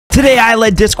Today I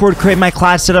let Discord create my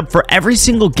class setup for every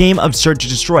single game of Search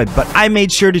and Destroy, but I made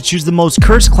sure to choose the most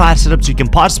cursed class setups you can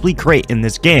possibly create in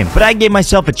this game. But I gave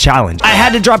myself a challenge. I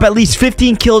had to drop at least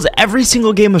 15 kills every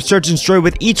single game of Search and Destroy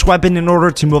with each weapon in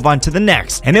order to move on to the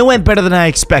next. And it went better than I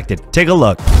expected. Take a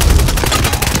look.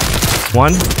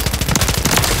 One.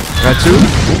 Got two.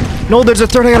 No, there's a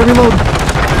third. I gotta reload.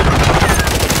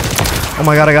 Oh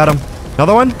my god, I got him.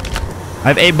 Another one. I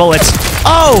have 8 bullets.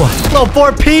 Oh! Little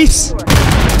 4-piece.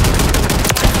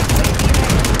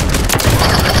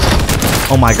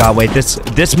 Oh my god, wait,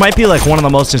 this might be like one of the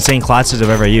most insane classes I've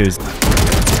ever used.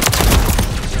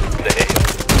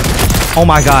 Oh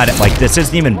my god, like this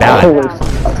isn't even bad.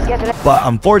 But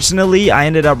unfortunately, I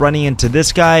ended up running into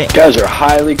this guy. Guys are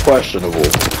highly questionable.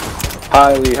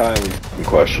 Highly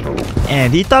questionable.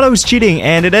 And he thought I was cheating,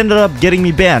 and it ended up getting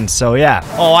me banned, so yeah.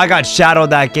 Oh, I got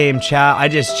shadowed that game, chat. I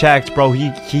just checked, bro.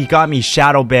 He got me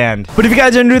shadow banned. But if you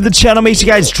guys are new to the channel, make sure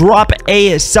you guys drop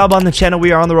a sub on the channel.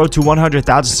 We are on the road to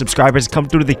 100,000 subscribers. Come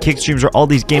through to the kick streams where all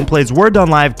these gameplays were done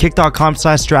live.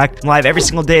 Kick.com/Stract. Live every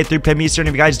single day at 3 p.m. Eastern.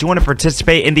 If you guys do want to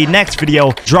participate in the next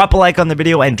video, drop a like on the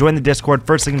video and join the Discord.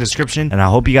 First link in the description. And I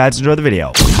hope you guys enjoy the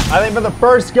video. I think for the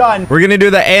first gun, we're gonna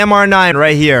do the AMR9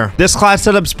 right here. This class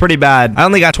setup's pretty bad. I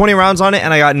only got 20 rounds on it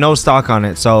and I got no stock on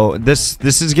it, so this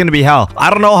is gonna be hell. I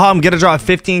don't know how I'm gonna drop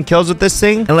 15 kills with this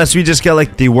thing unless we just get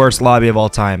like the worst lobby of all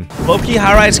time. Low-key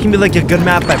high rise can be like a good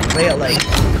map if I play it like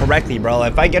correctly, bro.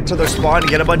 If I get to their spawn and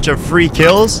get a bunch of free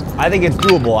kills, I think it's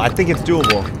doable.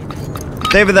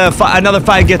 David, another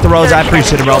 5 gifted Rose. I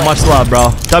appreciate it, bro. Much love,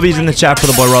 bro. W's in the chat for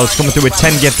the boy Rose, coming through with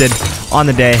 10 gifted on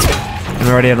the day. And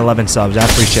we're already at 11 subs. I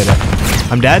appreciate it.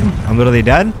 I'm dead. I'm literally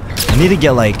dead. I need to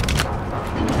get like...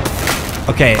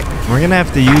 Okay, we're gonna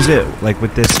have to use it like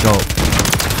with this scope.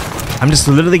 I'm just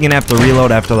literally gonna have to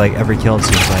reload after like every kill, it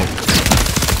seems like.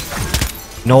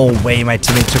 No way my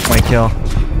teammate took my kill.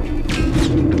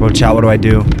 Bro, chat, what do I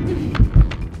do?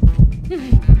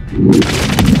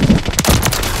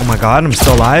 Oh my god, I'm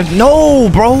still alive? No,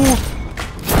 bro!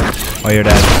 Oh, you're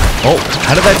dead. Oh,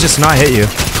 how did that just not hit you?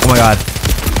 Oh my god.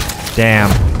 Damn.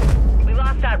 We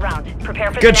lost that round.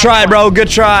 Prepare for good try, bro. Good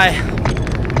try.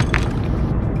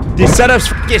 These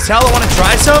setups f***y as hell. I want to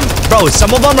try some. Bro,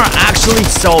 some of them are actually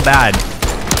so bad.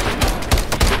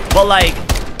 But like,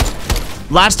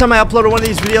 last time I uploaded one of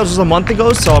these videos was a month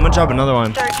ago, so I'm gonna drop another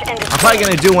one. I'm probably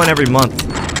gonna do one every month.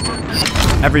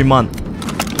 Every month.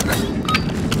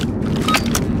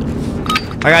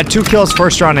 I got 2 kills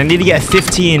first round. I need to get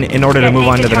 15 in order to move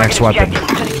on to the next weapon.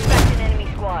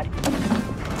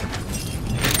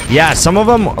 Yeah, some of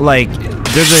them, like,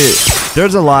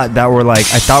 there's a lot that were, like,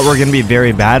 I thought were going to be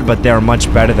very bad, but they are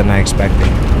much better than I expected.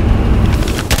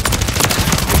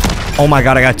 Oh my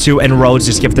god, I got 2, and Rhodes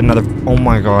just gifted another. Oh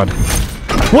my god.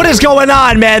 What is going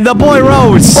on, man? The boy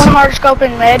Rhodes. One hard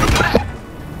scoping mid.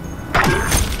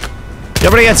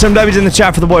 Everybody get some W's in the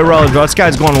chat for the boy Rhodes, bro. This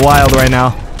guy's going wild right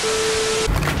now.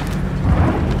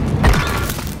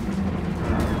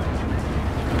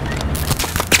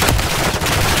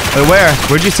 Wait, where?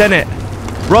 Where'd you send it?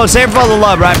 Bro, save for all the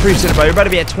love, bro. I appreciate it, bro. You're about to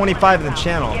be at 25 in the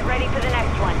channel. Get ready for the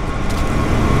next one.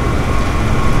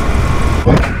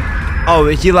 Oh,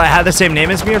 he like had the same name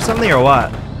as me or something, or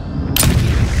what?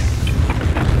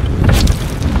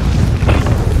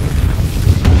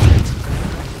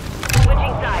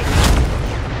 Switching sides.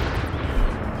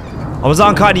 I was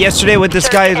on COD yesterday with this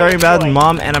guy who's already bad than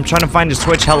mom, and I'm trying to find his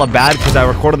Switch hella bad because I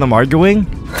recorded them arguing.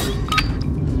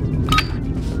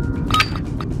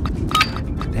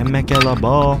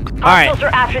 Alright. Are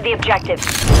after the objective.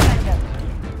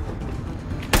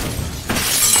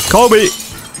 Kobe!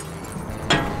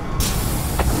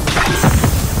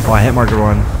 Oh, I hit marker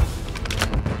 1.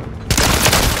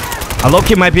 I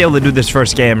low-key might be able to do this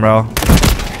first game, bro.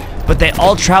 But they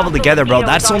all travel together, bro.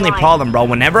 That's the only problem, bro.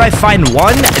 Whenever I find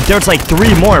one, there's like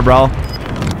 3 more, bro.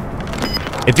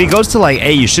 If he goes to like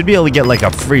A, you should be able to get like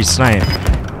a free snipe.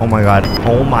 Oh my god.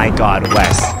 Oh my god,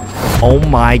 Wes. Oh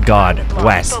my god,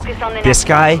 Wes. This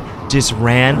guy just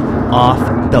ran off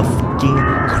the fucking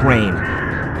crane.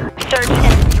 Search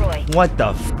and destroy. What the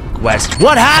f, Wes?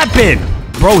 What happened?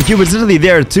 Bro, he was literally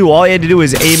there too. All he had to do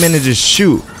was aim in and just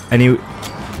shoot. And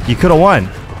he could have won.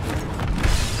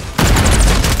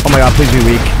 Oh my god, please be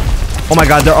weak. Oh my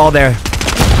god, they're all there.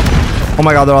 Oh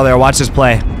my god, they're all there. Watch this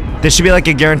play. This should be like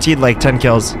a guaranteed like 10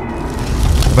 kills.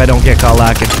 If I don't get caught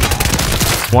lacking.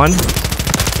 1.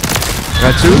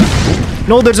 Got 2.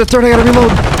 No, there's a third. I gotta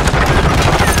reload.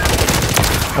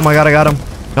 Oh my god, I got him.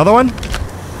 Another one.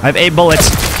 I have 8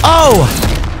 bullets. Oh!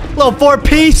 Little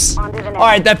 4-piece.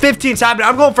 Alright, that 15's happening.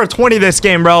 I'm going for 20 this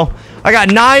game, bro. I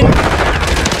got 9.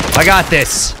 I got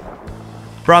this.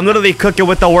 Bro, I'm literally cooking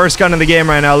with the worst gun in the game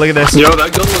right now. Look at this. Yo,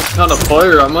 that gun looks kind of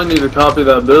fire. I might need to copy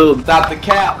that build. Stop the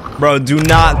cap. Bro, do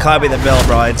not copy the build,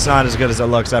 bro. It's not as good as it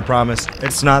looks, I promise.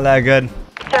 It's not that good.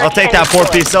 I'll take that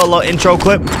 4-piece solo intro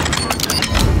clip.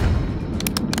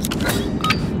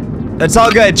 It's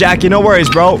all good, Jackie. No worries,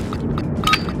 bro.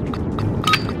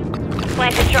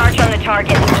 Plant a charge on the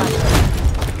target.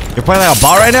 You're playing like a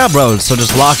bot right now, bro, so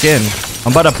just lock in.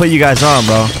 I'm about to put you guys on,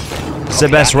 bro. It's the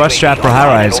best rush strat for high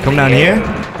rise. Come down here.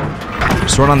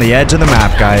 Just run on the edge of the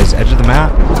map, guys. Edge of the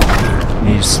map.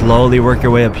 And you slowly work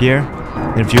your way up here.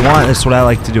 And if you want, this is what I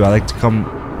like to do. I like to come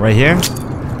right here.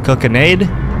 Cook a nade.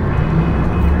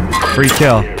 Free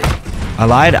kill. I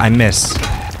lied. I missed.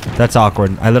 That's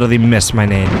awkward. I literally missed my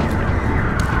nade.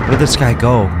 Where'd this guy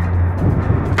go?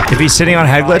 If he's sitting on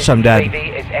head glitch, I'm dead.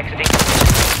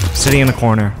 Sitting in a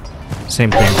corner.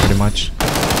 Same thing, pretty much.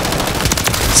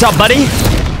 What's up, buddy?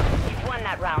 Won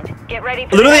that round. Get ready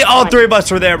for Literally all three of us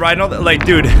were there, bro. I know that, like,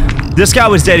 dude, this guy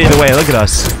was dead either way. Look at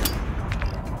us.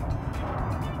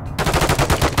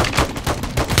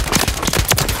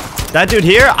 That dude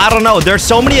here, I don't know. There's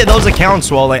so many of those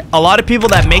accounts, well, like, a lot of people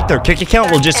that make their kick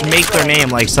account will just make their name,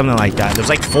 like, something like that. There's,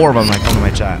 like, 4 of them that come to my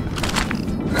chat.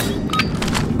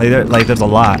 Like, there's a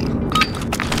lot.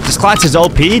 This class is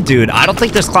OP? Dude, I don't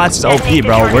think this class is OP,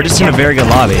 bro. We're just in a very good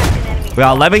lobby. We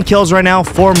got 11 kills right now,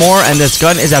 4 more, and this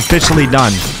gun is officially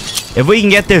done. If we can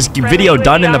get this video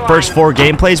done in the first 4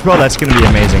 gameplays, bro, that's gonna be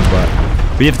amazing, but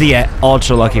we have to get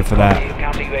ultra lucky for that.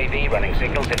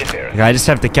 Like, I just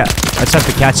have to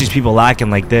catch these people lacking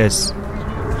like this.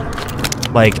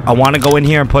 Like, I want to go in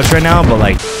here and push right now, but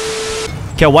like,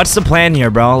 okay, what's the plan here,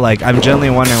 bro? Like, I'm genuinely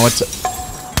wondering what's.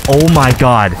 Oh my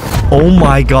god. Oh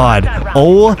my god.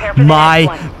 Oh my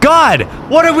god.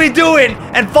 What are we doing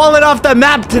and falling off the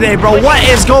map today, bro? What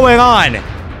is going on?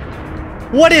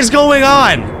 What is going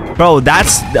on? Bro,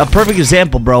 that's a perfect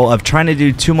example, bro, of trying to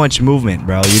do too much movement,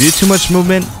 bro. You do too much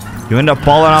movement, you end up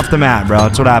falling off the map, bro.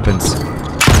 That's what happens.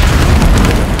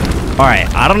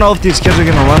 Alright, I don't know if these kids are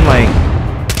gonna run like...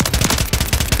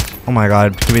 Oh my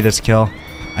god, give me this kill.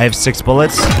 I have 6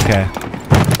 bullets. Okay.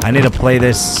 I need to play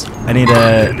this. I need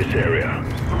to...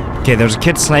 Okay, there's a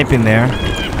kid sniping there.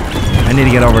 I need to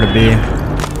get over to B.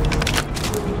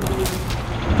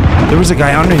 There was a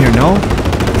guy under here, no?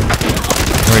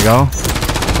 There we go.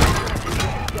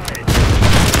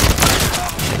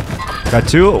 Got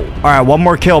 2. Alright, 1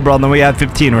 more kill, bro, and then we have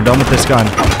 15. We're done with this gun.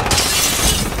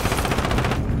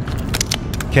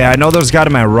 Okay, I know there's a guy to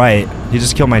my right. He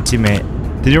just killed my teammate.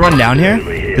 Did you run down here?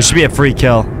 This should be a free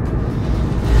kill.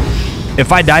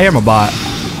 If I die here, I'm a bot.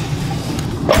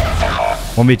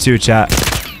 1v2, chat.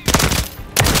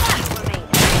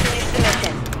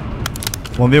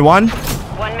 1v1?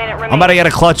 1 minute remaining. I'm about to get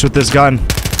a clutch with this gun.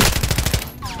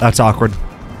 That's awkward.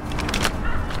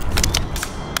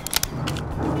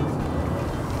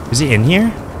 Is he in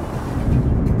here?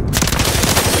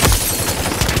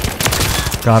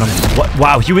 Got him. What?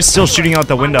 Wow, he was still shooting out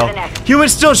the window. He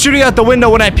was still shooting out the window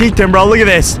when I peeked him, bro. Look at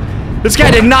this. This guy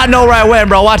did not know where I went,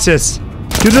 bro. Watch this.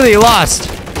 He literally lost.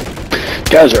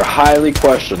 Guys are highly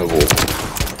questionable.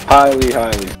 Highly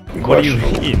questionable. What are you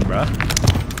eating, bro?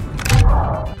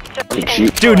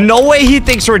 Cheat. Dude, no way he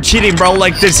thinks we're cheating, bro.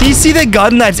 Like, does he see the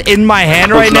gun that's in my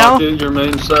hand right now? Your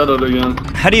main setup again.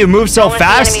 How do you move so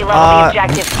fast?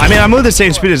 I mean, I move the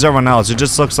same speed as everyone else. It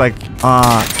just looks like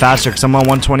faster because I'm on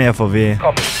 120 FOV.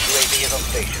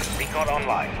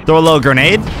 Throw a little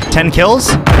grenade. 10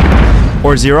 kills?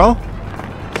 Or 0?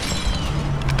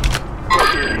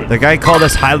 The guy called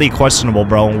us highly questionable,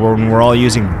 bro. When we're all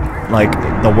using, like,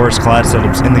 the worst class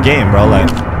setups in the game, bro. Like,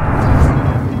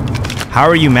 how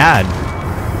are you mad?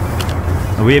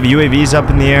 We have UAVs up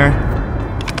in the air.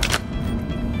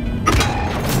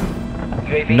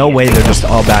 No way they're just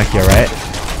all back here, right?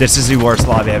 This is the worst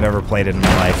lobby I've ever played in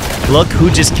my life. Look who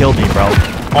just killed me, bro.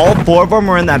 All 4 of them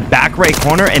were in that back right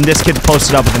corner, and this kid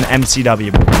posted up with an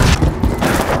MCW.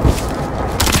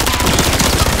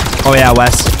 Oh yeah,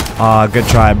 Wes. Good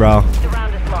try, bro.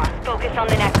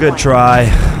 Good try.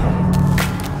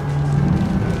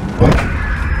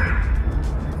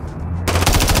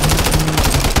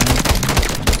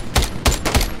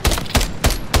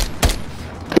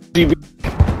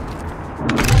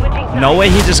 No way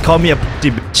he just called me a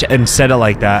bitch and said it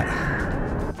like that.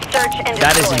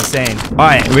 That is insane.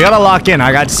 Alright, we gotta lock in.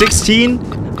 I got 16.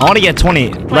 I want to get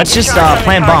 20. Let's just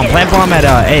plant bomb. Plant bomb at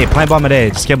A. Plant bomb at A.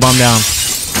 Just get bomb down.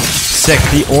 Sick.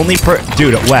 The only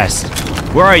dude, West.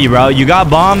 Where are you, bro? You got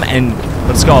bomb and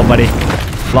let's go, buddy.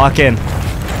 Lock in.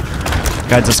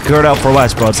 Guys, let's clear it out for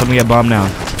West, bro. Let's let me get bomb down.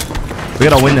 We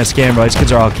gotta win this game, bro. These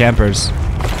kids are all campers.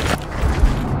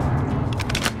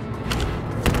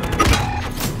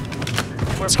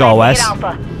 Let's go, Wes.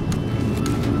 Alpha.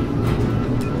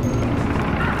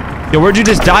 Yo, where'd you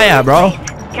just die at, bro?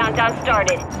 Countdown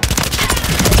started.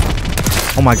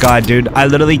 Oh my god, dude. I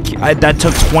literally... that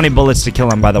took 20 bullets to kill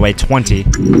him, by the way. 20.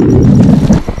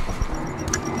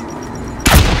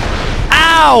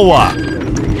 Ow!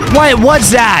 What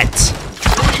was that?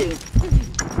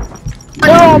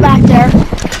 They're all back there.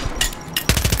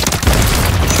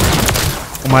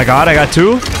 Oh my god, I got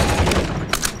 2.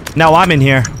 Now I'm in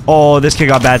here. Oh, this kid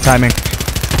got bad timing.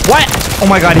 What? Oh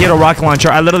my god, he had a rocket launcher.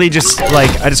 I literally just, like,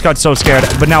 I just got so scared.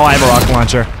 But now I have a rocket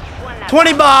launcher.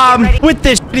 20 bomb with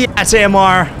this shitty ass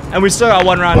AMR. And we still got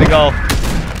 1 round to go.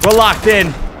 We're locked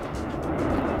in.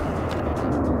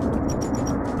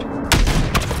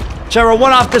 Trevor,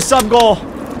 1 off the sub goal.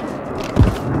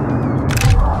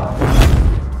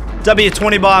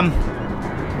 W20 bomb.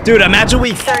 Dude, imagine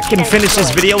we can finish this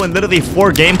video in literally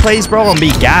 4 gameplays, bro, and be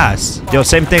gas. Yo,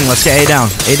 same thing. Let's get A down.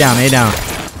 A down, A down.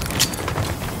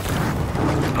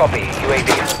 Copy.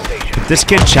 UAV on station. Did this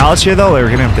kid challenge here, though? Or we're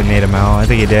gonna have to nade him out. I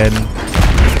think he did.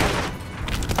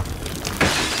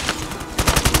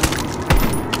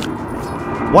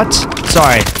 What?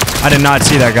 Sorry. I did not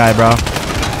see that guy, bro.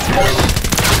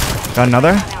 Got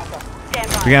another?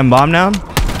 We're getting bombed now.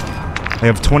 We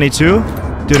have 22.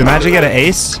 Dude, imagine you get an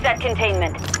ace. Set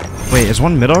containment. Wait, is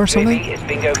one middle or something? UAV is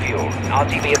bingo fuel.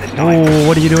 RTB at this time. Oh,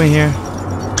 what are you doing here?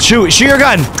 Shoot! Shoot your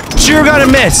gun! Shoot your gun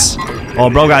and miss! Oh,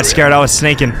 bro got scared. I was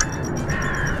snaking.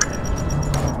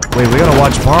 Wait, we gotta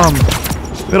watch bomb.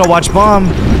 We gotta watch bomb.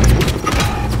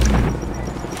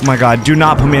 Oh my god, do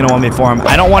not put me in a 1v4 him.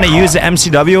 I don't want to use the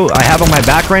MCW I have on my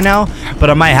back right now, but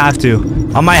I might have to.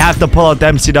 I might have to pull out the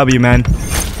MCW, man.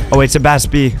 Oh, wait, it's a Bass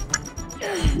B.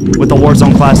 With the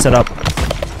Warzone class set up.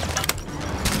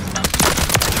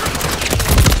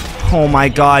 Oh my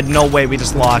god, no way, we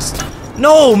just lost.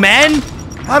 No, man!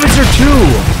 How is there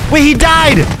 2? Wait, he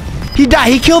died! He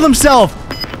died, he killed himself!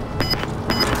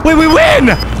 Wait, we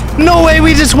win! No way,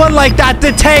 we just won like that.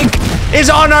 The tank is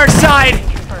on our side!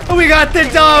 We got the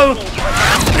dub!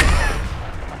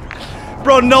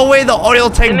 Bro, no way the oil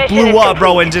tank blew up,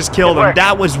 bro, and just killed him.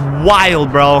 That was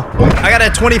wild, bro. I got a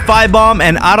 25 bomb,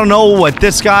 and I don't know what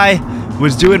this guy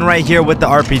was doing right here with the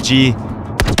RPG,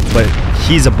 but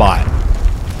he's a bot.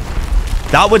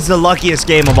 That was the luckiest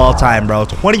game of all time, bro.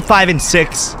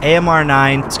 25-6, AMR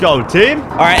 9. Let's go, team.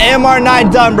 All right, AMR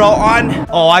 9 done, bro. On.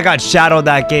 Oh, I got shadowed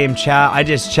that game, chat. I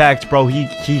just checked, bro.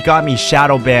 He got me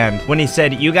shadow banned when he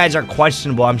said, you guys are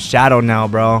questionable. I'm shadowed now,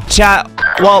 bro. Chat.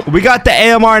 Well, we got the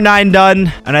AMR 9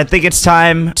 done, and I think it's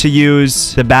time to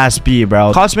use the Bass B,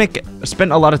 bro. Cosmic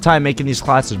spent a lot of time making these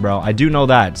classes, bro. I do know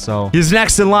that, so he's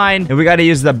next in line, and we got to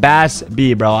use the Bass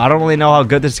B, bro. I don't really know how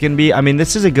good this is gonna be. I mean,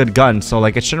 this is a good gun, so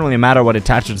like it shouldn't really matter what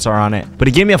attachments are on it, but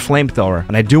he gave me a flamethrower,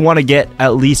 and I do want to get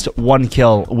at least 1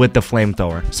 kill with the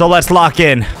flamethrower. So let's lock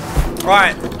in. All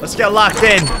right, let's get locked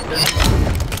in.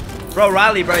 Bro,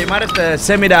 Riley, bro, you might have to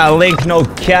send me that link. No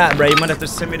cat, bro. You might have to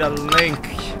send me the link.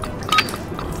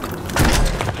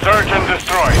 Search and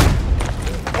destroy.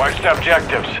 Watch the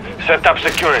objectives. Set up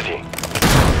security.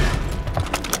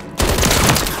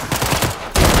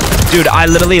 Dude, I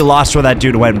literally lost where that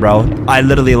dude went, bro. I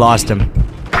literally lost him.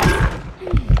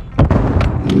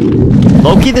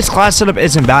 Low-key, this class setup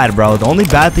isn't bad, bro. The only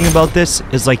bad thing about this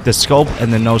is like the scope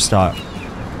and the no-stop.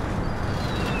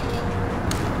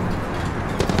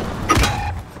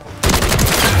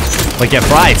 Like, it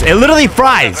fries. It literally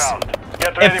fries.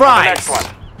 It fries.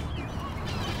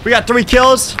 We got 3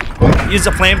 kills. Use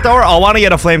a flamethrower. I want to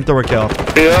get a flamethrower kill.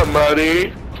 Yeah,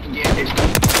 buddy.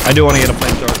 I do want to get a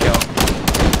flamethrower kill.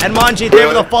 And Manji, thank you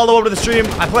for the follow over to the stream.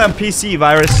 I play on PC,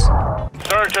 Virus.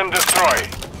 Search and destroy.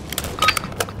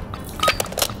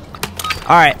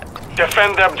 Alright.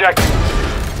 Defend the objective.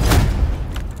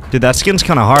 Dude, that skin's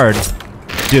kind of hard.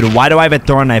 Dude, why do I have a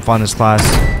throw knife on this class?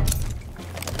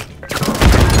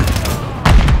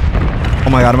 Oh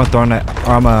my god, I'm a throw knife.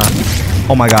 Or I'm a...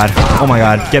 Oh my god. Oh my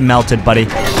god. Get melted, buddy.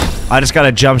 I just got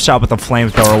a jump shot with a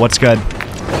flamethrower. What's good?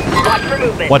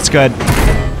 What's good?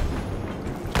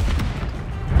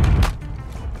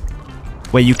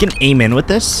 Wait, you can aim in with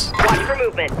this?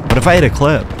 What if I hit a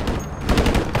clip?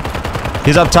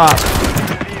 He's up top.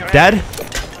 Dead?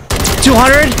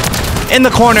 200? In the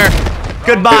corner.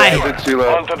 Goodbye.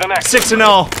 6-0.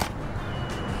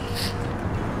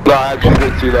 No, I actually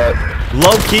didn't see that.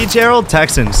 Low key, Gerald.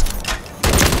 Texans.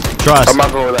 Trust. I'm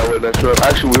not going that way next round.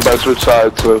 Actually, we might switch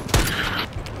sides, so.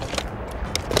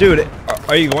 Dude,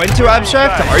 are you going to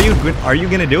Abstract? Are you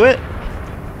gonna do it?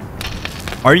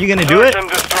 Are you gonna do it?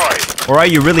 Or are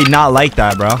you really not like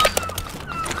that, bro?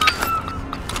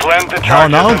 Hell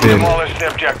no, dude.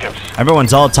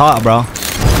 Everyone's all taught, bro.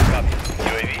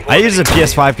 I use a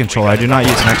PS5 controller. I do not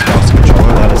use an Xbox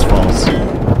controller. That is false.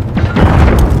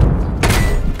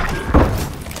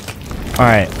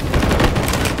 Alright.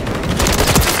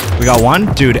 We got one.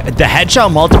 Dude, the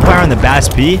headshot multiplier on the Bass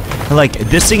P, like,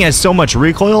 this thing has so much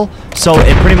recoil, so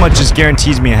it pretty much just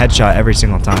guarantees me a headshot every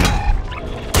single time.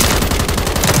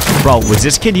 Bro, was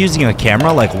this kid using a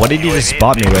camera? Like, what did he just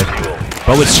spot me with?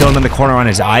 Bro was chilling in the corner on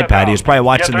his iPad. He was probably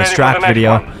watching the Stract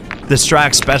video. The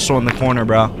Stract special in the corner,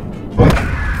 bro.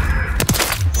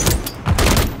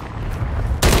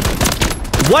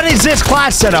 What is this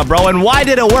class setup, bro? And why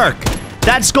did it work?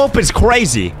 That scope is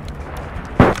crazy.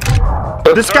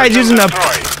 This guy's using a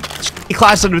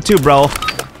class setup too, bro.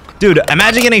 Dude,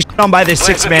 imagine getting shit on by this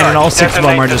 6-man and all 6 of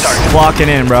them are just flocking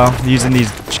in, bro. Using these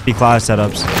shitty class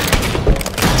setups.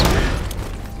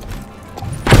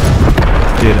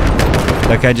 Dude,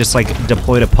 that guy just like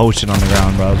deployed a potion on the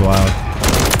ground, bro. It was wild.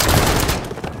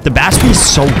 The Bass P is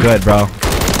so good, bro.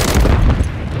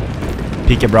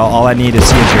 Peek it, bro. All I need to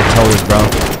see is your toes, bro.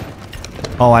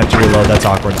 Oh, I have to reload. That's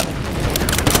awkward.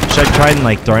 Should I try and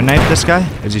like throw a knife this guy?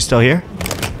 Is he still here?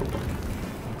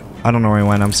 I don't know where he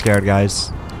went. I'm scared,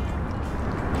 guys.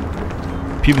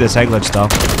 Peep this head glitch, though.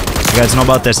 You guys know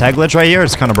about this head glitch right here?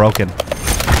 It's kind of broken.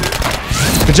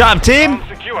 Good job, team.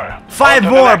 5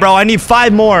 more, bro. I need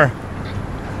 5 more.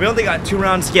 We only got 2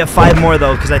 rounds to get 5 more,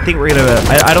 though, because I think we're gonna.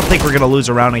 I don't think we're gonna lose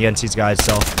a round against these guys.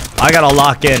 So I gotta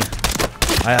lock in.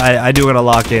 I do gotta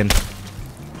lock in.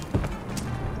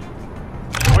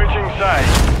 Switching sides.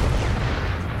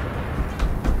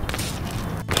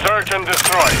 Search and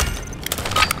destroy.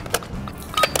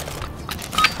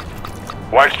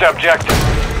 Watch the objective.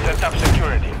 Set up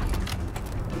security.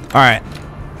 Alright.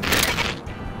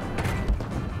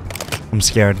 I'm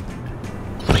scared.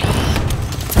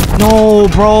 No,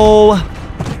 bro.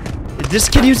 This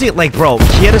kid using it like, bro,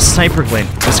 he had a sniper glint.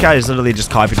 This guy is literally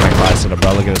just copied my class setup,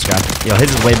 bro. Look at this guy. Yo,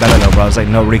 his is way better though, bro. It's like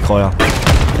no recoil.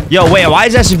 Yo, wait, why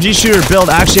is SMG shooter build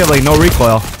actually have like no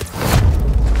recoil?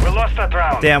 We lost that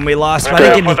round. Damn, we lost. I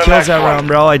didn't get any kills that round,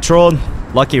 bro. I trolled.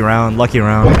 Lucky round, lucky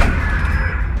round.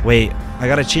 Wait, I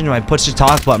gotta change my push to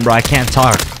talk button, bro. I can't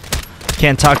talk.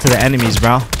 Can't talk to the enemies,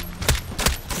 bro.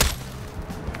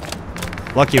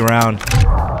 Lucky round.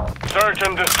 Search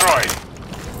and destroy.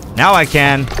 Now I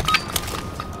can.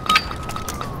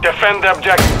 Defend the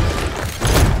objective.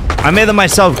 I made them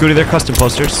myself, Goody. They're custom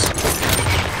posters.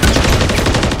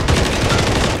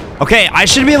 Okay, I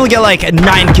should be able to get like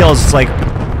 9 kills, like,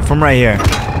 from right here.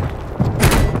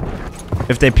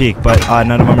 If they peek, but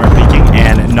none of them are peeking.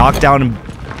 And knockdown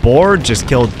board just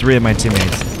killed 3 of my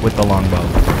teammates with the longbow.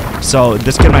 So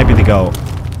this kid might be the GOAT.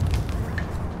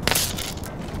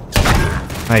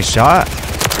 Nice shot.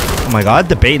 Oh my god,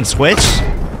 the bait and switch.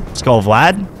 Let's go,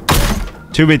 Vlad.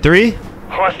 2v3.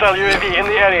 Hostile UAV in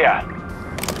the area.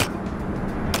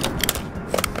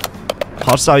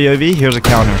 Hostile UAV. Here's a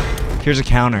counter. Here's a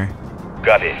counter.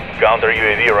 Copy. Counter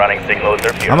UAV running signal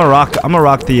interference. I'm gonna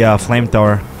rock the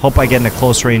flamethrower. Hope I get in a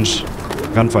close range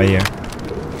gunfight here.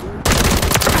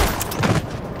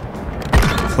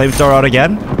 Flamethrower out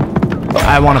again.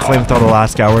 I want to flamethrower the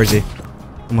last guy. Where is he?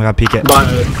 Oh my god, peek it.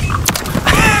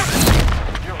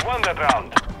 You've won that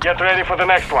round. Get ready for the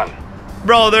next one.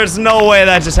 Bro, there's no way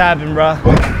that just happened, bro.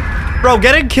 Bro,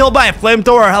 getting killed by a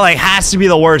flamethrower like has to be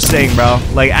the worst thing, bro.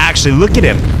 Like, actually, look at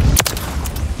him.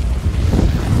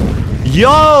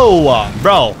 Yo,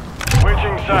 bro.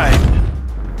 Switching sides.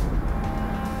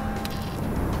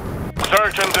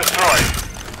 Search and destroy.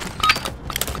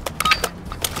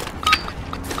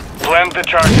 Plant the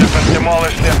charges and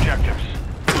demolish the objectives.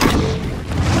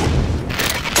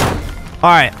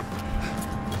 Alright.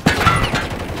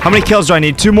 How many kills do I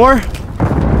need? 2 more?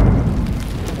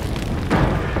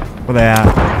 Where they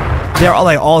at? They're all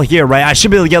like all here, right? I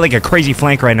should be able to get like a crazy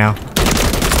flank right now.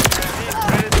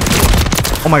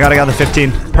 Oh my god, I got the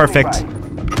 15. Perfect.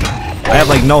 I have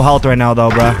like no health right now though,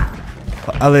 bro.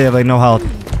 I literally have like no health.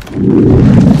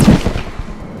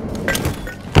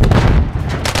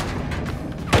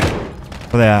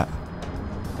 Where they at?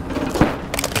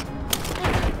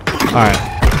 Alright.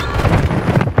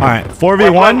 Alright,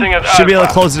 4v1. Should be able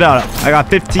to close it out. I got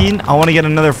 15. I want to get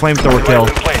another flamethrower kill.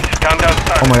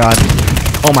 Oh my god.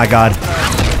 Oh my god.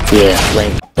 Yeah,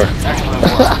 flamethrower.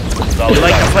 You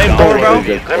like the flamethrower,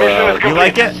 bro? You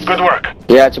like it? Good work.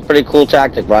 Yeah, it's a pretty cool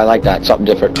tactic, bro. I like that. Something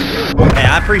different. Hey,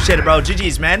 I appreciate it, bro.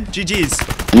 GG's, man. GG's.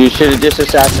 You should have just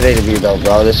assassinated me, though,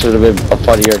 bro. This would have been a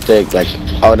funnier thing. Like,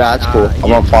 oh, that's cool.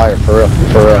 I'm on fire, for real.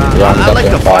 For real. Yeah, I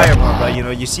like the fire more, but you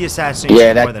know, you see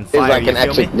assassination more than fire. Like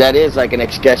that is like an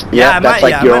execution. Yeah, that's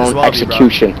like your own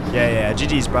execution. Yeah,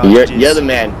 GG's, bro. You're the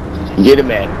man. You're the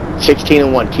man.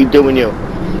 16-1. Keep doing you.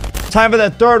 Time for the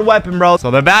third weapon, bro.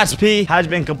 So the VASP has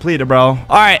been completed, bro. All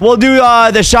right, we'll do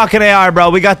the shotgun AR,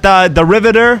 bro. We got the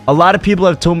Riveter. A lot of people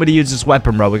have told me to use this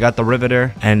weapon, bro. We got the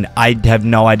Riveter, and I have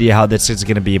no idea how this is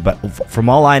gonna be, but from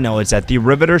all I know is that the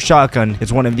Riveter shotgun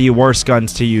is one of the worst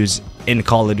guns to use in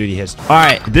Call of Duty history. All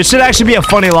right, this should actually be a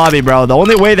funny lobby, bro. The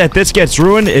only way that this gets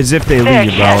ruined is if they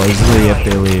leave, bro. Is really if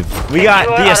they leave. We got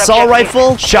the assault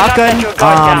rifle, shotgun,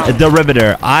 the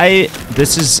Riveter.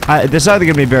 This is either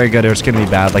gonna be very good or it's gonna be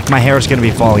bad. Like my hair is gonna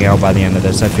be falling out by the end of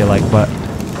this, I feel like. But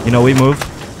you know, we move.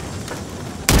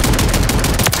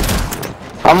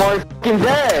 I'm already fucking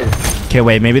dead. Okay,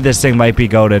 wait, maybe this thing might be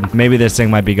goated. Maybe this thing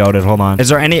might be goated. Hold on. Is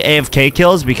there any AFK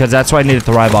kills? Because that's what I need to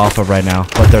thrive off of right now.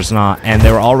 But there's not. And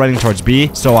they were all running towards B,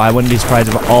 so I wouldn't be surprised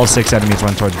if all 6 enemies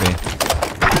went towards B.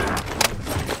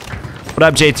 What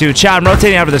up, J2? Chat, I'm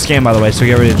rotating out of this game, by the way, so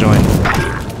get ready to join.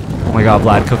 Oh my god,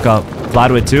 Vlad, cook up.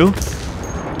 Vlad with 2.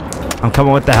 I'm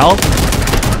coming with the help.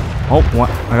 Oh, what?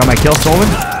 I got my kill stolen.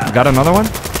 Got another one.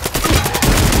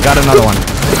 Got another one.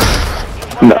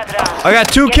 No. I got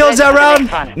 2 kills that round.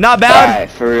 Not bad.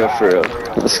 Alright, for real, for real.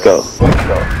 Let's go.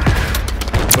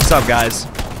 What's up, guys?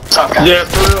 Yeah,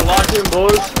 for real. Lock in,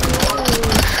 boys.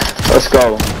 Let's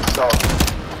go.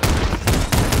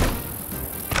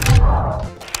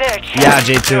 Search. Yeah,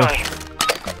 J2.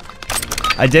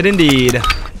 I did indeed.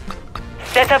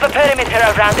 Set up a perimeter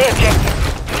around the objective.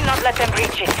 Do not let them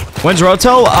breach it. When's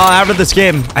Roto? After this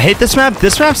game. I hate this map.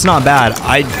 This map's not bad.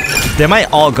 They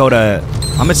might all go to...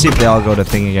 I'm gonna see if they all go to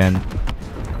thing again.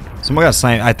 Someone got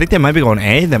sniped. I think they might be going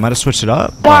A. They might have switched it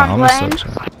up. I'm gonna switch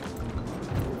it.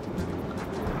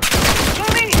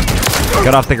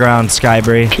 Get off the ground,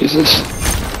 Skybree. Jesus.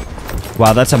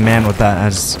 Wow, that's a man with that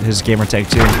as his gamer tag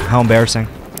too. How embarrassing.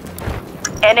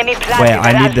 Enemy planted. Wait,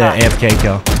 I need the AFK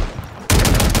kill.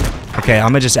 Okay, I'm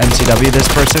gonna just MCW this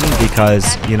person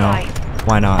because, you know,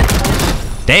 why not?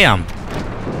 Damn.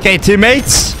 Okay,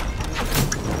 teammates.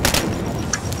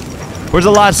 Where's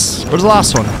the last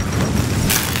one?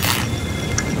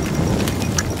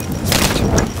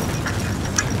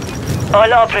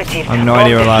 All operatives. I have no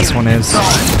idea where the last one is.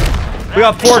 We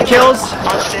got 4 kills.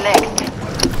 On to the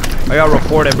next. I got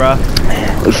reported, bro.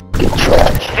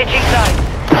 Switching sides.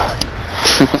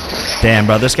 Damn,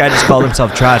 bro, this guy just called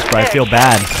himself trash, but I feel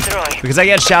bad because I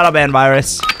get shadow ban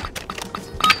virus.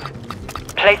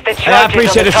 Place the Hey, I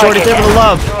appreciate it, Shorty. Thank you for the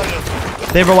love.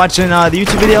 Thank you for watching the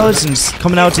YouTube videos and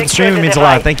coming out to the stream. It means a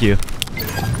lot. Thank you.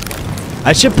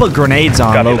 I should put grenades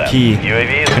on low key.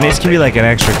 Grenades can be like an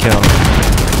extra kill.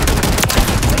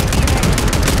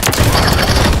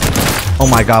 Oh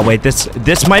my god, wait,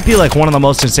 this might be like one of the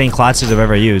most insane classes I've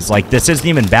ever used. Like, this isn't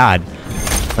even bad.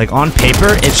 Like, on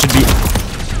paper, it should be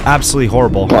absolutely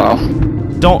horrible. Wow.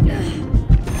 Don't...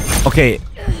 Okay.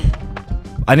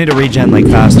 I need to regen, like,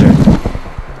 faster.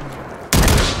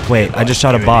 Wait, I just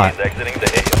shot a bot.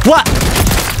 What?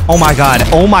 Oh my god,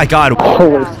 oh my god.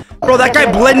 Bro, that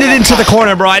guy blended into the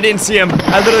corner, bro. I didn't see him.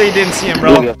 I literally didn't see him,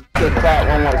 bro. Get that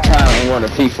one more time and win a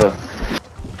FIFA.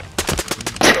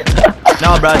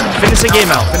 No, bro. Finish the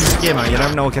game out. Finish the game out. You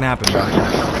never know what can happen, bro.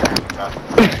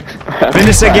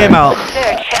 Finish the game out.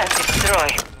 Search and destroy.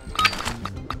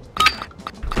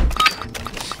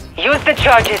 Use the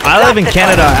charges. I live in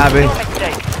Canada, Abby. No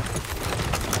mistake.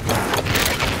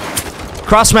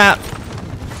 Cross map.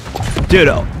 Dude,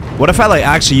 what if I like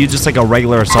actually use just like a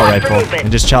regular assault rifle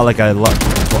and just chow like a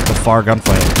far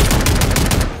gunfight?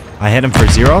 I hit him for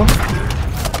 0.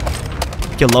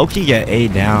 Can Loki get A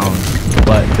down?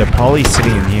 But they're probably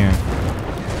sitting in here.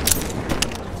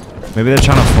 Maybe they're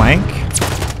trying to flank?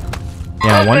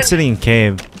 Yeah, one's sitting in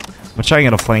cave. I'm trying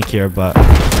to get a flank here, but...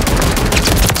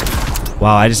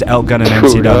 Wow, I just outgunned an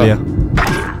MCW.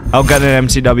 Outgunned an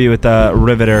MCW with a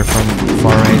Riveter from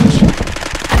far range.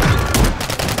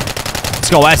 Let's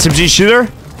go, SMG shooter.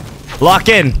 Lock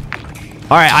in.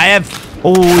 Alright, I have...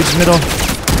 Oh, it's middle.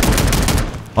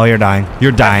 Oh, you're dying.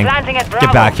 You're dying.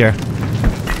 Get back here.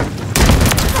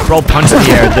 Bro, punched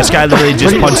the air. This guy literally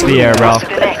just punched the air, bro.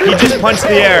 He just punched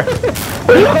the air.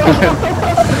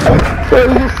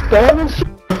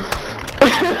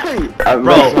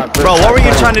 Bro, what were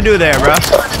you trying to do there, bro?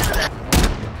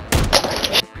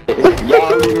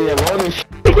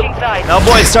 That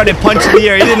boy started punching the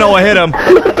air. He didn't know what hit him.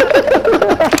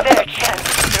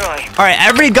 Alright,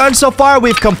 every gun so far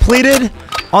we've completed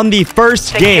on the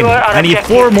first game. I need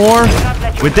 4 more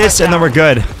with this and then we're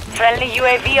good. Friendly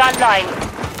UAV online.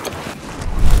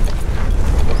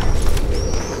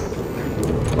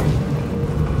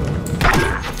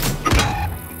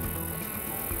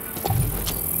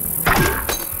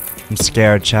 I'm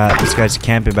scared, chat. This guy's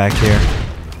camping back here.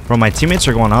 Bro, my teammates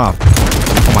are going off.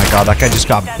 Oh my god, that guy just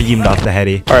got beamed off the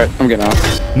heady. Alright, I'm getting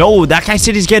off. No, that guy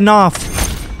said he's getting off.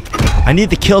 I need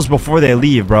the kills before they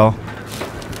leave, bro.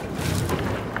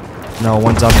 No,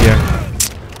 one's up here.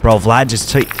 Bro, Vlad just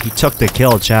took the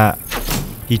kill, chat.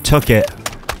 He took it.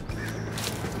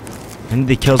 I need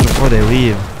the kills before they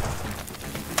leave.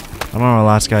 I don't know where the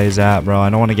last guy is at, bro. I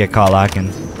don't want to get caught lacking.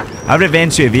 I have an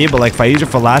advanced UAV, but like if I use it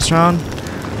for last round,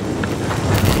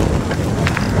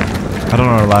 I don't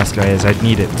know where the last guy is. I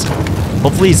need it.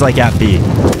 Hopefully he's like at B.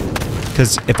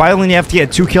 Because if I only have to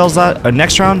get 2 kills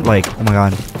next round, like, oh my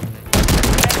god.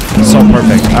 So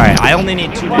perfect. Alright, I only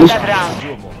need 2 next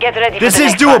round. Get ready This for the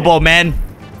is next doable, one. man.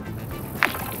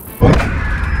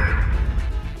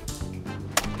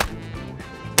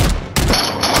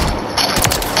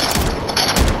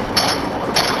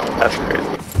 That's crazy.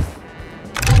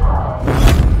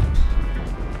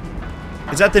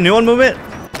 Is that the new one movement?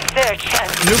 Search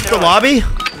and Nuke the destroy. lobby?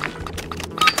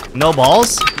 No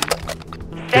balls? Set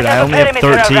Dude, I up a only have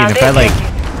perimeter 13. around If the I like,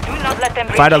 objective. Do not let them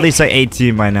if I had at breach least like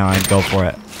 18 by now, I'd go for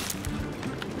it.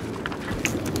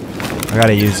 I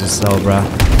gotta use this though, bro.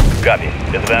 Copy.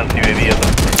 Advanced UAV is on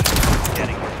station.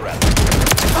 Scanning for threat.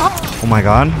 Oh my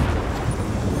god.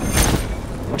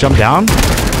 Jump down?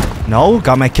 No,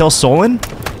 got my kill stolen.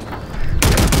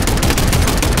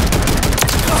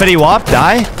 Fitty wop,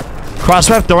 die. Cross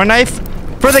ref, door knife.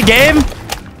 For the game.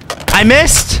 I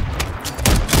missed.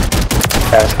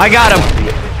 I got him.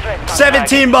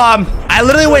 17 bomb. I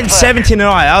literally went 17-0.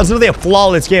 That was literally a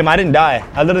flawless game. I didn't die.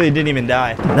 I literally didn't even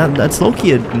die. That's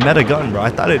low-key a meta gun, bro. I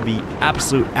thought it'd be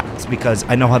absolute ass because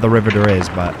I know how the Riveter is,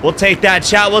 but we'll take that,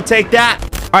 chat. We'll take that.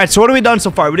 All right, so what have we done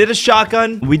so far? We did a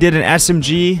shotgun, we did an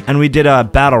SMG, and we did a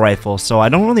battle rifle. So I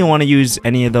don't really want to use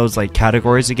any of those like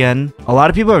categories again. A lot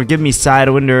of people are giving me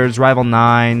Sidewinders, Rival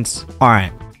 9s. All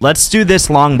right. Let's do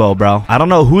this longbow, bro. I don't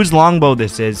know whose longbow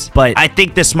this is, but I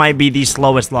think this might be the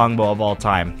slowest longbow of all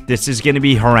time. This is going to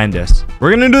be horrendous. We're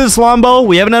going to do this longbow.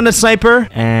 We haven't done a sniper,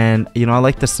 and, you know, I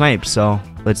like the snipe, so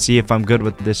let's see if I'm good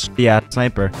with this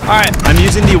sniper. All right, I'm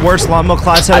using the worst longbow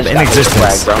class setup in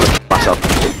existence.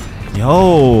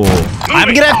 Yo, I'm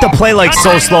going to have to play, like,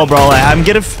 so slow, bro. Like, I'm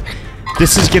going to...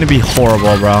 This is going to be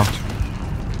horrible, bro.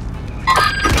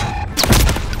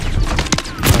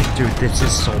 Dude, this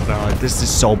is so bad. This is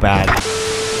so bad.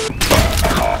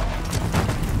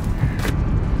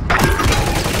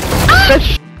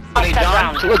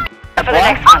 For the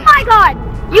next Oh one. my god!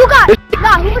 You got...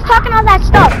 Nah, who was talking all that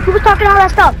stuff? Who was talking all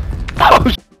that stuff?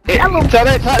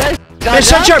 Man,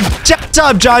 shut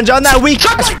up, John. That weak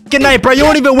ass fucking night, bro. You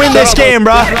won't even win this game,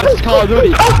 bro. This is Call of Duty.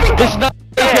 This is not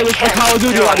Call of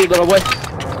Duty, little boy.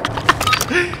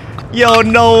 Yo,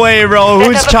 no way, bro. Set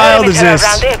Whose up a child is perimeter this?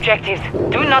 around the objectives.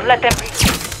 Do not let them breach.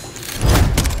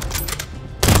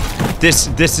 This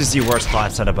is the worst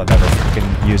class setup I've ever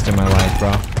fucking used in my life,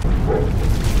 bro.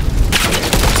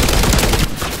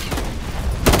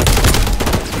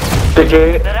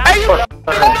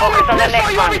 Focus on the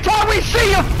next one. Time we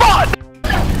see you fun!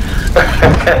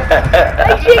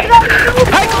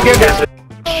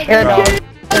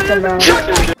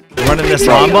 Running this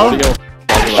longbow?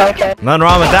 Nothing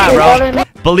wrong with that, bro.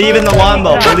 Believe in the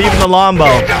longbow. Believe in the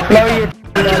longbow.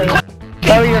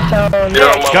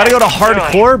 Gotta go to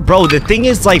hardcore, bro. The thing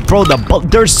is, like, bro,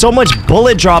 there's so much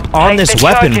bullet drop on Take this the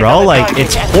weapon, charges bro. on the Like, target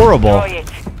it's and horrible. destroy it.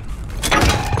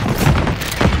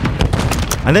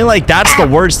 I think, like, that's the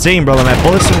worst thing, bro. That my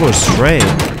bullets will go straight.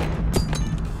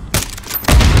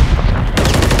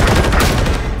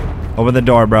 Open the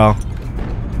door, bro.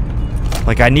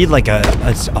 Like, I need, like, a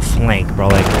flank, bro.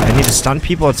 Like, I need to stun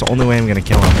people. It's the only way I'm gonna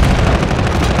kill them.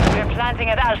 We're planting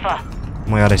at Alpha. Oh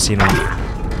my god, I seen him.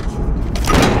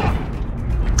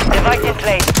 Device in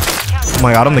place. Oh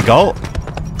my god, I'm the GOAT.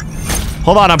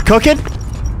 Hold on, I'm cooking.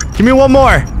 Give me one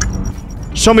more.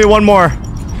 Show me one more.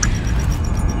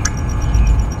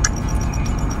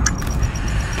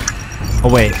 Oh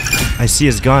wait, I see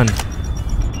his gun.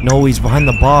 No, he's behind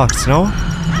the box, no?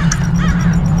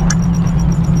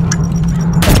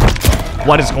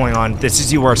 What is going on? This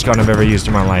is the worst gun I've ever used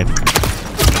in my life.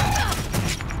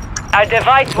 Our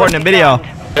device will Recording a be video.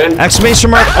 found.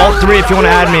 Exclamation mark, alt 3 if you want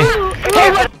to add me.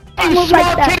 Move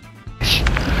like that.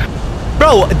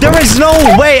 Bro, there is no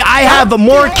way I have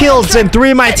more kills than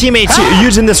 3 of my teammates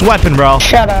using this weapon, bro.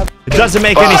 Shut up. It doesn't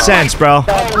make any sense, bro.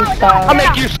 I'll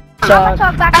make you talk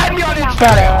back to you now.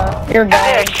 Shut up. You're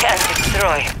gone. Search and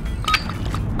destroy.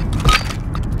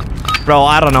 Bro,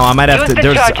 I don't know. I might have to. Use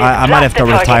the charges. I might have to Drop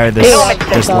the retire target.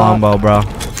 this longbow, bro.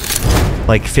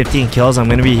 Like 15 kills. I'm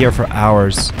gonna be here for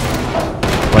hours.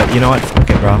 But you know what? Fuck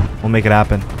it, bro. We'll make it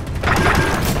happen.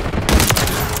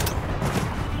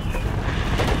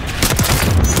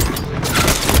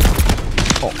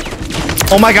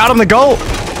 Oh my god, I'm the GOAT.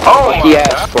 He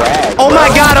has frag. Oh my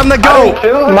god, I'm the GOAT!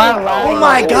 Oh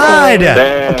my god!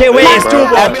 Okay, wait, it's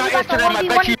doable.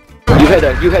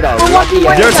 You hit a lucky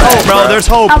ass. There's hope, bro. There's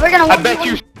hope. Oh, we're gonna win. Bet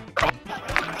you.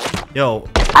 Yo,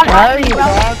 Why are you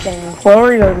talking?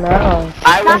 Close your mouth.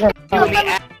 oh!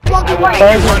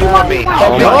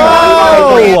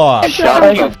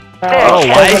 Oh,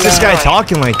 why is this guy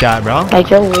talking like that, bro? Like,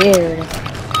 you're weird.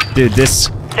 Dude, this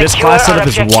class setup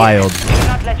is wild. Do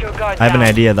not let your guard I have an down.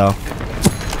 idea though.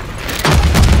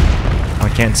 I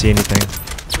can't see anything.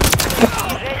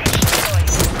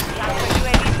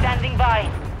 UAV standing by.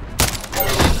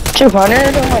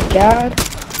 200? Oh my god.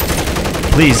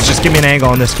 Please, just give me an angle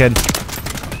on this kid.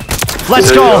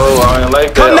 Let's go!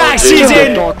 Come back,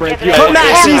 season! Come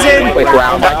back, season! Quick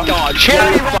round.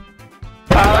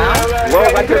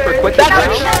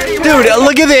 Dude,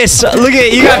 look at this! Look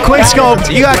at you got quick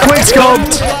scoped! You got quick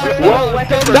scoped!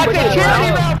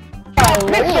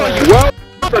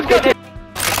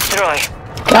 Destroy.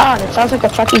 God, it sounds like a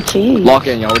fucking cheese. Lock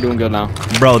in, yo. We're doing good now.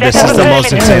 Bro, this is the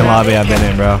most insane lobby I've been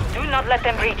in, bro. Do not let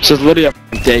them breach. This is literally a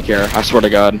daycare. I swear to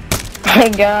God. My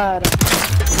god.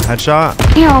 Headshot?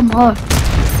 Yeah, more.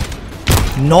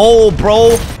 No, bro!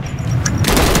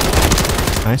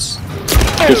 Nice.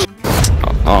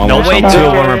 Oh, No way, too,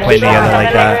 when we're playing together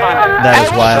like that. That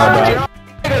is wild, bro.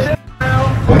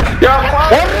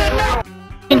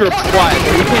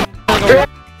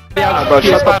 Bro,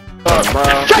 shut the up, bro.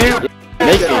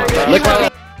 Make it. Lick my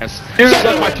ass.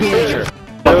 Suck my teenager.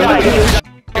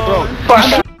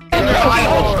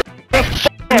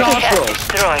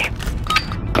 Destroy.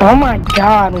 Oh my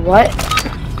god, what?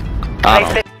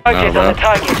 Place the charges on the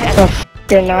target. The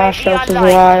f***ing nostrils is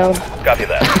wild. Copy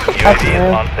that. UAV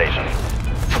is on station.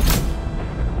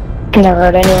 Never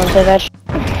heard anyone say that shit.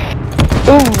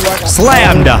 Ooh, I got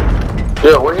Slammed!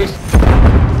 Yeah, where he's.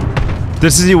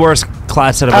 This is the worst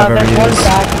class setup I've ever there's one used.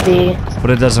 back B. But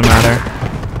it doesn't matter.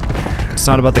 It's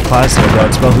not about the class setup, bro.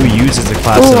 It's about who uses the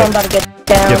class Ooh, I'm setup. about to get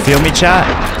down. You feel me, chat?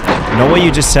 No way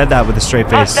you just said that with a straight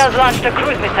face. Hostiles launched a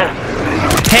cruise missile.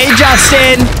 Hey,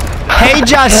 Justin! Hey,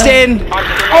 Justin!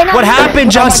 What happened,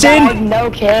 Justin? No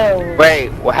kill. Wait,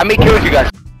 well, how many kills you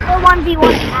got?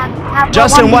 1v1.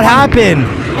 Justin, what happened?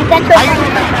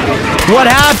 What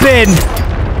happened?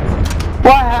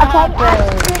 What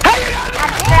happened?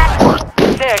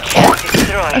 Search.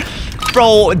 Destroy.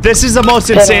 Bro, this is the most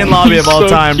insane lobby of all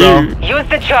time, bro. Use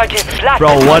the charges. Blast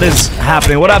Bro, them. what is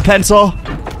happening? What up, Pencil?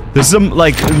 This is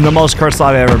like the most cursed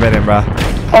lobby I've ever been in, bro.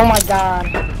 Oh my god.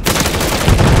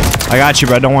 I got you,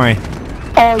 bro. Don't worry.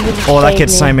 Oh, you just Oh, that saved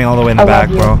kid's me. sniping me all the way in the I back,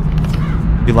 love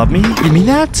bro. You love me? You mean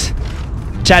that?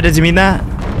 Chad, does he mean that?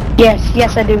 Yes,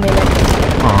 yes, I do mean it.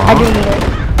 I do mean it.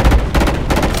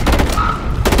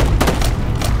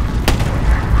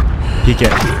 Peek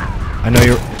it. I know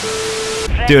you're...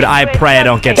 Dude, I pray I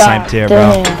don't get sniped here,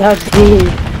 bro. Damn, that's deep.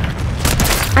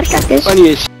 I got this. Funny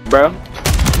as shit, bro.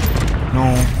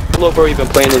 No. Look, bro, you've been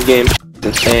playing this game. It's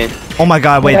insane. Oh my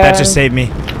god, wait, that just saved me.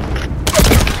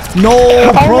 No,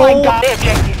 Oh my bro! god. The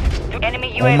objective.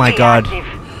 Enemy UAV Oh my god. active.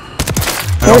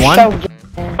 I got one?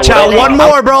 Chat, one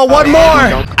more, bro, one more!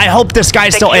 I hope this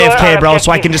guy's still AFK, bro,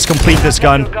 so I can just complete this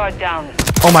gun. Guard down.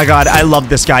 Oh my god, I love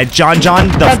this guy. John, the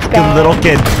Let's go. fucking little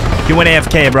kid. He went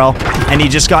AFK, bro. And he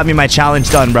just got me my challenge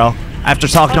done, bro. After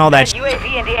talking all that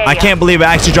UAV in the area. I can't believe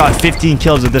I actually dropped 15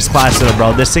 kills with this class setup,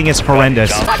 bro. This thing is horrendous.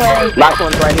 Last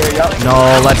one's right here, yup.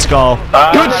 No, let's go.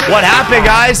 What happened,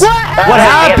 guys? What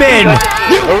happened?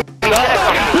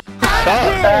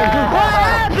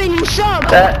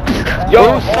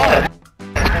 Yo,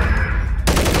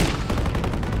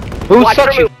 who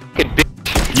sucks, you fucking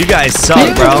bitch? You guys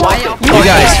suck, bro. You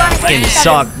guys fucking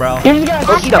suck, bro. Did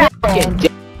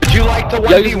you like to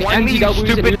 1v1 me, you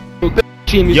stupid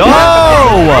Yo!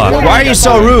 Why are you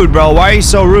so rude, bro? Why are you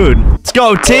so rude? Let's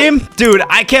go, team. Dude,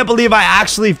 I can't believe I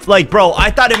actually, like, bro,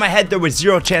 I thought in my head there was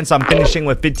 0 chance I'm finishing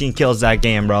with 15 kills that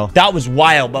game, bro. That was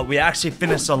wild, but we actually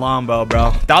finished Salombo,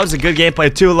 bro. That was a good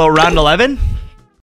gameplay, too. A little round 11.